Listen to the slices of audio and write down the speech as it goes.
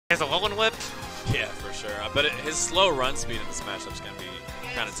has a whirlwind whip. Yeah, for sure. But his slow run speed in this matchup is going to be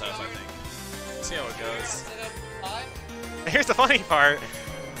kind of tough, I think. Let's see how it goes. Here's the funny part.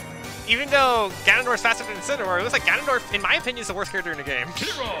 Even though Ganondorf's faster than Incineroar, it looks like Ganondorf, in my opinion, is the worst character in the game.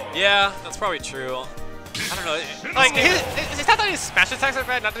 Yeah, that's probably true. I don't know. Like, it's not that his smash attacks are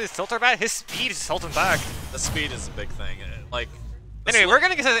bad, not that his tilt are bad, his speed is holding back. The speed is a big thing. Like, anyway, we're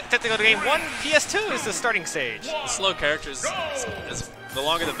going to get to go to game 1. PS2 is the starting stage. The slow characters, the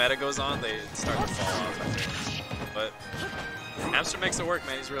longer the meta goes on, they start to fall off, I think. But Hamster makes it work,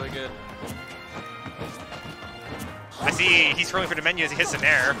 man. He's really good. I see he's rolling for the menu as he hits an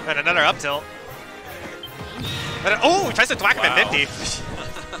air, and another up tilt. Oh, he tries to thwack him at 50.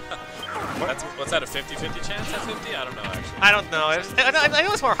 What's that, a 50-50 chance at 50? I don't know, actually. I don't know. I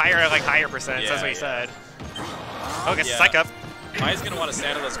know it's more higher, like higher percent, so that's what he said. Oh, gets the psych up. Mai's going to want to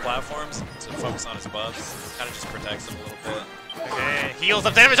stand on those platforms to focus on his buffs. Kind of just protects him a little bit. Okay, heals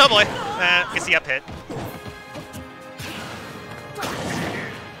up damage, oh boy. Gets the up hit.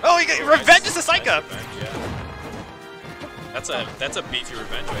 Oh, he revenges the psych up. That's a beefy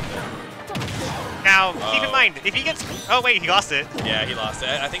revenge right there. Now, keep in mind, if he gets... Oh, wait, he lost it. Yeah, he lost it.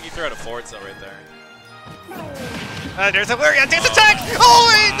 I think he threw out a forward tilt right there. There's a Larian dance attack! Oh,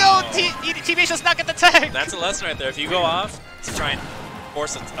 wait, no! TBH does not get the tag! That's a lesson right there. If you go off to try and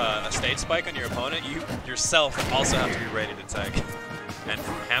force a stage spike on your opponent, you yourself also have to be ready to tag. And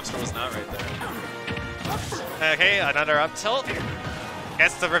Hamster was not right there. Okay, another up tilt.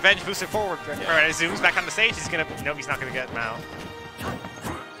 Gets the revenge boosted forward. Yeah. Zooms back on the stage. He's gonna... Nope, he's not gonna get him out.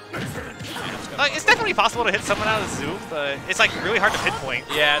 It's definitely possible to hit someone out of the zoom, but it's like really hard to pinpoint.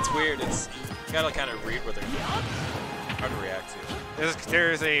 Yeah, it's weird. You gotta kind of read what they're doing. Hard to react to.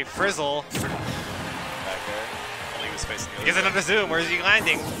 There's a Frizzle back there. Only he was facing the other. He gets another zoom. Where is he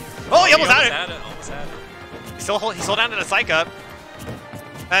landing? Oh, he almost had it. Almost had it. He's still down to the psych up.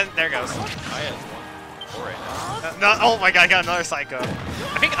 And there it goes. I had one right No, now. oh my god, I got another psych up.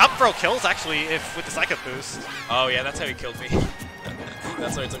 I think up throw kills actually with the psych up boost. Oh yeah, that's how he killed me.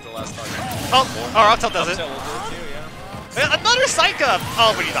 That's why he took the last target. Oh, up tilt does it. Will do it too, yeah. Another psych up!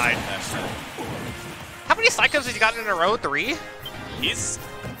 Oh, but he died. How many psych ups has he gotten in a row? 3? He's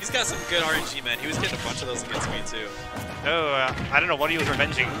got some good RNG, man. He was getting a bunch of those against me too. Oh, I don't know what he was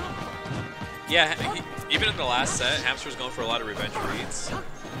revenging. Yeah, even in the last set, Hamster was going for a lot of revenge reads.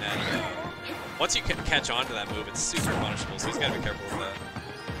 And once you can catch on to that move, it's super punishable, so he's got to be careful with that.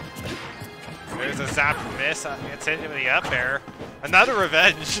 There's a zap miss. It's hit him with the up air. Another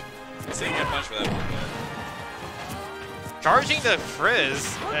revenge. He's taking a punch for that one. Charging the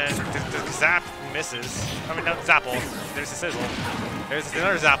Frizz, and the zap misses. I mean, no, Zapple. There's a sizzle. There's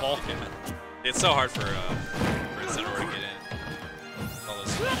another Zapple. It's so hard for Incineroar to get in. All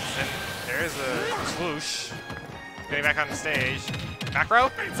those and there's a swoosh. Getting back on the stage. Back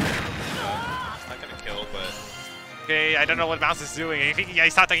row? Not gonna kill, but... Okay, I don't know what Mouse is doing. Yeah,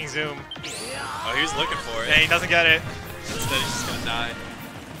 he's not taking zoom. Oh, he was looking for it. Yeah, he doesn't get it. Instead, he's just gonna die.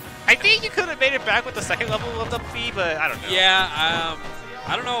 I think you could have made it back with the second level of the B, but I don't know. Yeah,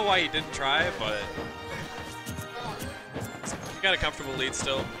 I don't know why he didn't try, but he got a comfortable lead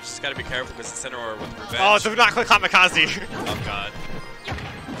still. Just gotta be careful because Incineroar with revenge. Oh, do not click Kamikaze. Oh god.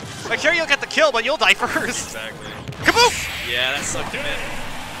 Like here you'll get the kill, but you'll die first. Exactly. Kaboom! Yeah, that sucked him in.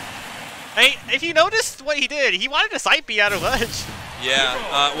 Hey, if you noticed what he did, he wanted to side B out of ledge. Yeah,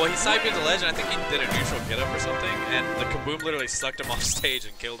 well he side beat the ledge and I think he did a neutral get up or something, and the Kaboom literally sucked him off stage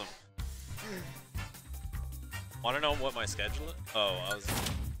and killed him. Want to know what my schedule is?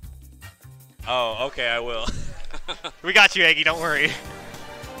 Oh, okay, I will. We got you, Eggy, don't worry.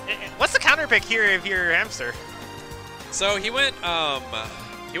 What's the counter pick here if you're Hamster? So he went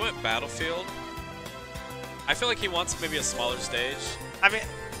Battlefield. I feel like he wants maybe a smaller stage. I mean,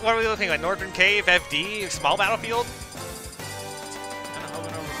 what are we looking at? Northern Cave, FD, small Battlefield? Kind of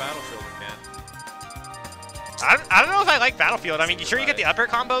hovering over Battlefield again. I don't know if I like Battlefield. I mean, you sure you get the upper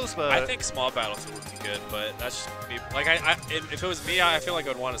combos, but I think small Battlefield would be good, but that's just me. Like, if it was me, I feel like I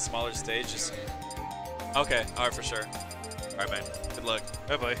would want a smaller stage. Just okay, all right, for sure. All right, man. Good luck.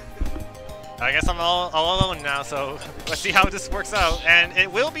 Oh boy. I guess I'm all alone now, so let's see how this works out. And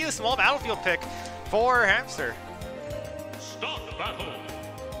it will be a small Battlefield pick for Hamster. Start battle.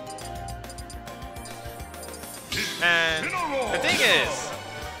 And the thing is,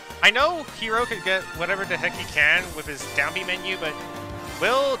 I know Hero could get whatever the heck he can with his down B menu, but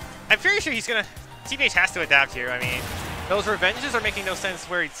I'm very sure he's gonna... TBH has to adapt here. I mean, those revenges are making no sense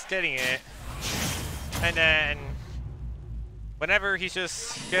where he's getting it. And then, whenever he's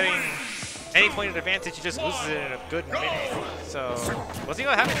just getting any point of advantage, he just loses it in a good minute. So, we'll see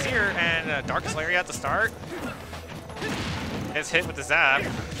what happens here. And Darkest Lariat at the start. Gets hit with the zap.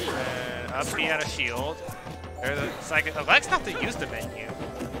 And up B out of shield. There's a second. Elect's not to use the menu.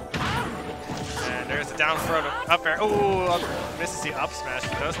 And there's the down throw to up air. Oh, misses the up smash.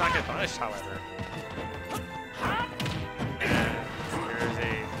 Does not get punished, however. And there's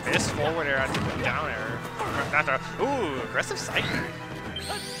a miss forward air onto the down air. Not throw. Ooh, aggressive cycle.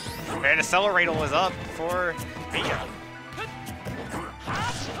 And Accelerator was up for Mia.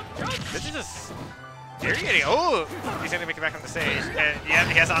 This is just irritating. Oh, he's gonna make it back on the stage. And yeah,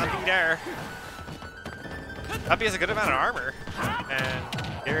 he has a beat there. Uppy has a good amount of armor.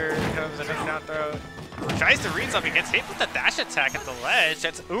 And here comes another down throw. Tries to read something, gets hit with the dash attack at the ledge.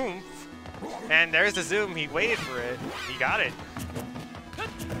 That's oomph. And there's the zoom. He waited for it. He got it.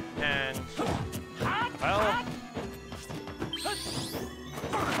 And, well.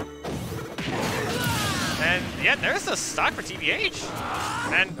 And yeah, there's the stock for TBH.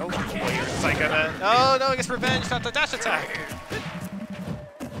 And oh, it's like oh no, he gets revenge, not the dash attack.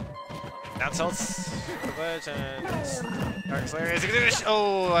 Down tilts the ledge and Dark Slayer. Is he gonna do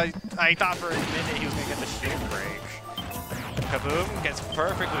oh, I thought for a minute he was gonna get the shield break. Kaboom gets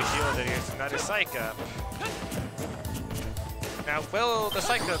perfectly shielded. Here's another psych up. Now, will the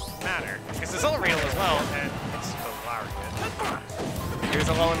psych up matter? It's a Accelerator as well, and it's hilarious. Here's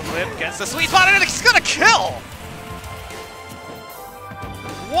a lone lip, gets the sweet spot, and he's gonna kill!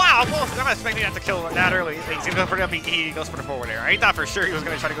 Wow, well, I'm not expecting that to kill that early. He's gonna go for the up E, he goes for the forward air. I thought for sure he was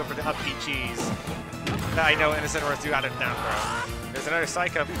gonna try to go for the up E cheese. I know Incineroar do out of down throw. There's another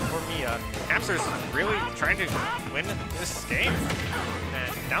psych up for Mia. Hamster's really trying to win this game.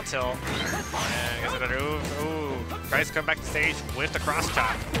 And down tilt. And gets another move. Ooh, tries to come back to stage with the cross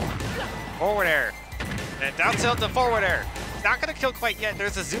chop. Forward air. And down tilt to forward air. Not gonna kill quite yet.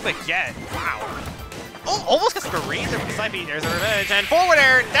 There's a zoom again. Wow. Oh, almost gets marine there with the side beat. There's a revenge. And forward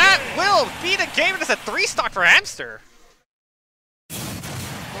air. That will be the game. It's a 3 stock for Hamster.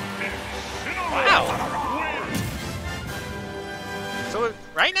 Wow. So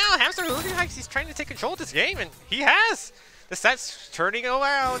right now, Hamster looking like he's trying to take control of this game, and he has. The set's turning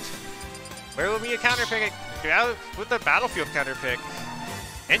around. Where will be a counter pick? Get out with the battlefield counter pick.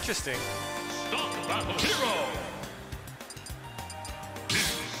 Interesting. Incineroar.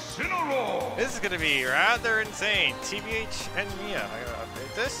 This is going to be rather insane. TBH and Mia. I gotta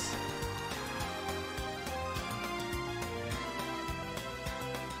update this.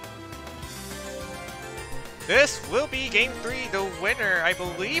 This will be Game 3. The winner, I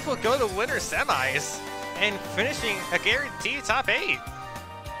believe, will go to winner semis and finishing a guaranteed top 8.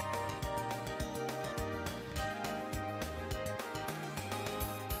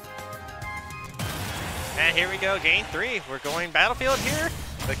 And here we go, Game 3. We're going Battlefield here.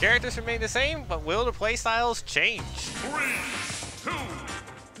 The characters remain the same, but will the playstyles change? 3, 2, 1,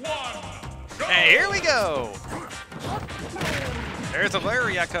 go! And here we go! There's a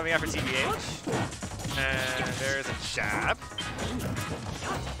Lariat coming out for TBH. And there's a jab.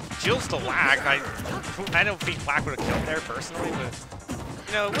 Shields to Whack. I don't think Whack would have killed there personally, but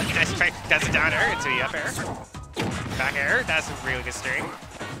you know, it would be nice to try. That's a down air into the up air. Back air. That's a really good string.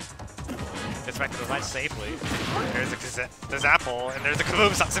 Gets back to the ledge safely. There's the Zapple, and there's the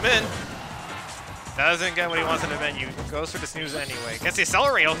Kaboom, sucks him in. Doesn't get what he wants in the menu. Goes for the snooze anyway. Gets the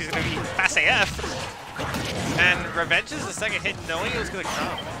Accelerator. He's going to be fast AF. And revenges the second hit knowing it was going to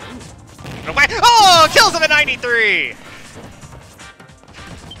come. Oh, kills him at 93!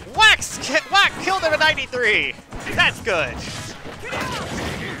 Whack killed him at 93! That's good.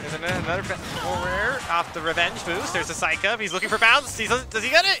 There's another forward off the revenge boost. There's a psych up. He's looking for bounce. Does he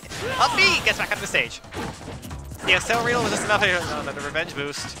get it? Up B gets back on the stage. The Accelerator was just enough. No, another revenge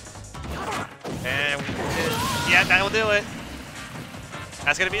boost. And yeah, that'll do it.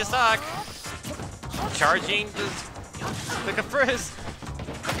 That's gonna be a stock. Charging the Caprice.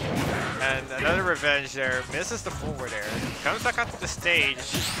 And another revenge there, misses the forward air, comes back onto the stage,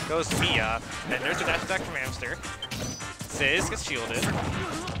 goes Mia, and there's a dash attack from Hamster. Sizz gets shielded.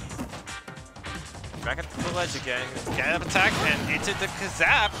 Back at the ledge again, get up attack, and into the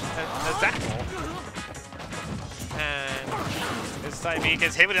Zapple. And this side B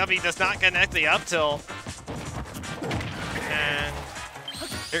gets hit with up, he does not connect the up tilt. And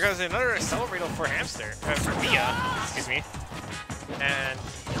here goes another Accelerator for Hamster, for Mia, excuse me. And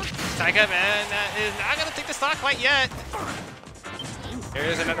Psych up, and that is not going to take the stock quite yet.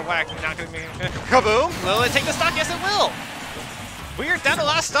 There's another Whack, not going to be... Kaboom! Will it take the stock? Yes, it will! We're down to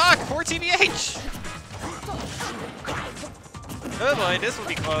last stock for TBH! Oh boy, this will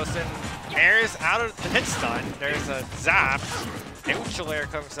be close, and Air's out of the hit stun. There's a Zap. Neutral Air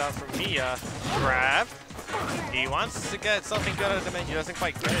comes out from Mia. Grab. He wants to get something good out of the menu, doesn't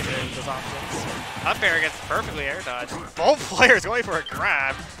quite get it in those options. Up air gets perfectly air dodged. Both players going for a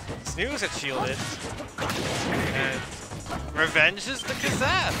grab. Snooze gets shielded. And Revenge is the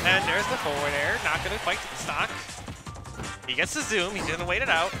Kazap. And there's the forward air, not gonna quite stock. He gets the zoom, he's gonna wait it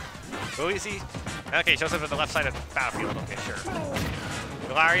out. Go easy. Okay, shows up at the left side of the battlefield, okay, sure.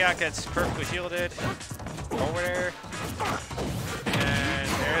 Galariak gets perfectly shielded. Forward air. And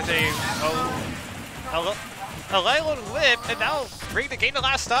there's a Lilo whip, and now bring the game to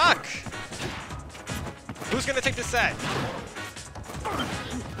last stock. Who's gonna take this set?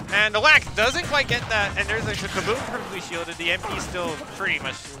 And the Whack doesn't quite get that, and there's a Kaboom perfectly shielded. The MP is still pretty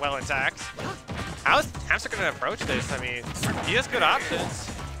much well intact. How's Hamster gonna approach this? I mean, he has good options.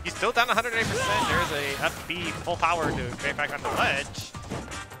 He's still down 108%. There's a FB full power to get back on the ledge.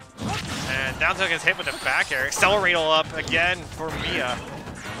 And down tilt gets hit with the back air. Accelerate up again for Mia.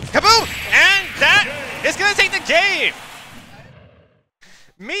 Kaboom! And that is gonna take the game!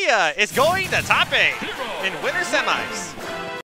 Mia is going to top 8 in winter semis.